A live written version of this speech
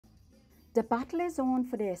The battle is on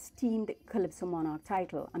for the esteemed Calypso Monarch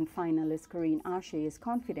title, and finalist Karene Asche is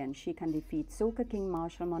confident she can defeat Soca King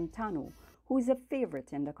Machel Montano, who is a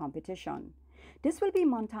favorite in the competition. This will be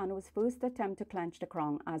Montano's first attempt to clinch the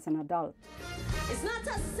crown as an adult. It's not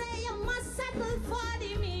to say you must settle for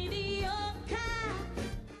the mediocre.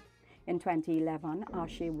 In 2011,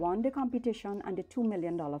 Asche won the competition and the $2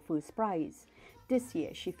 million first prize. This year,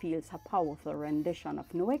 she feels her powerful rendition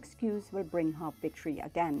of No Excuse will bring her victory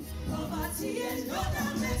again.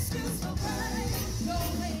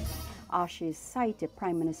 Asche cited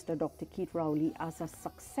Prime Minister Dr. Keith Rowley as a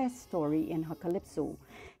success story in her Calypso,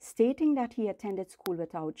 stating that he attended school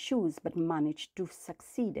without shoes but managed to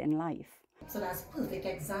succeed in life. So that's a perfect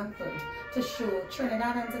example to show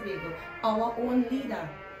Trinidad and Tobago, our own leader,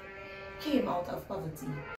 came out of poverty.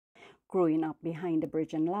 Growing up behind the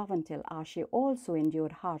bridge in Laventille, Asche also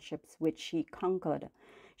endured hardships which she conquered.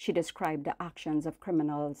 She described the actions of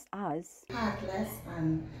criminals as heartless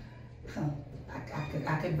and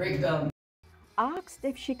I could break down. Asked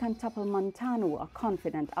if she can topple Montano, a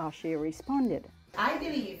confident Asche responded, I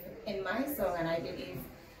believe in my song and I believe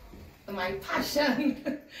my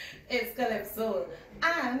passion is Calypso.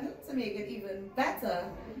 And to make it even better,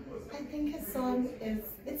 I think his song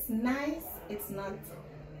it's nice, it's not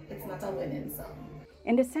a winning song.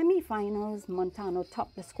 In the semi-finals, Montano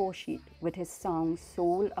topped the score sheet with his song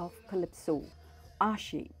Soul of Calypso.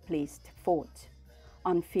 Asche placed fourth.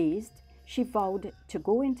 Unfazed, she vowed to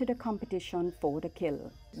go into the competition for the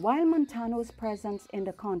kill. While Montano's presence in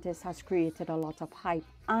the contest has created a lot of hype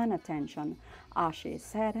and attention, Asche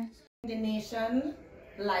said, The nation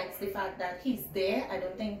likes the fact that he's there. I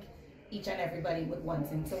don't think each and everybody would want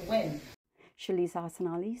him to win. Shaliza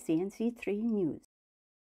Hassanali, CNC3 News.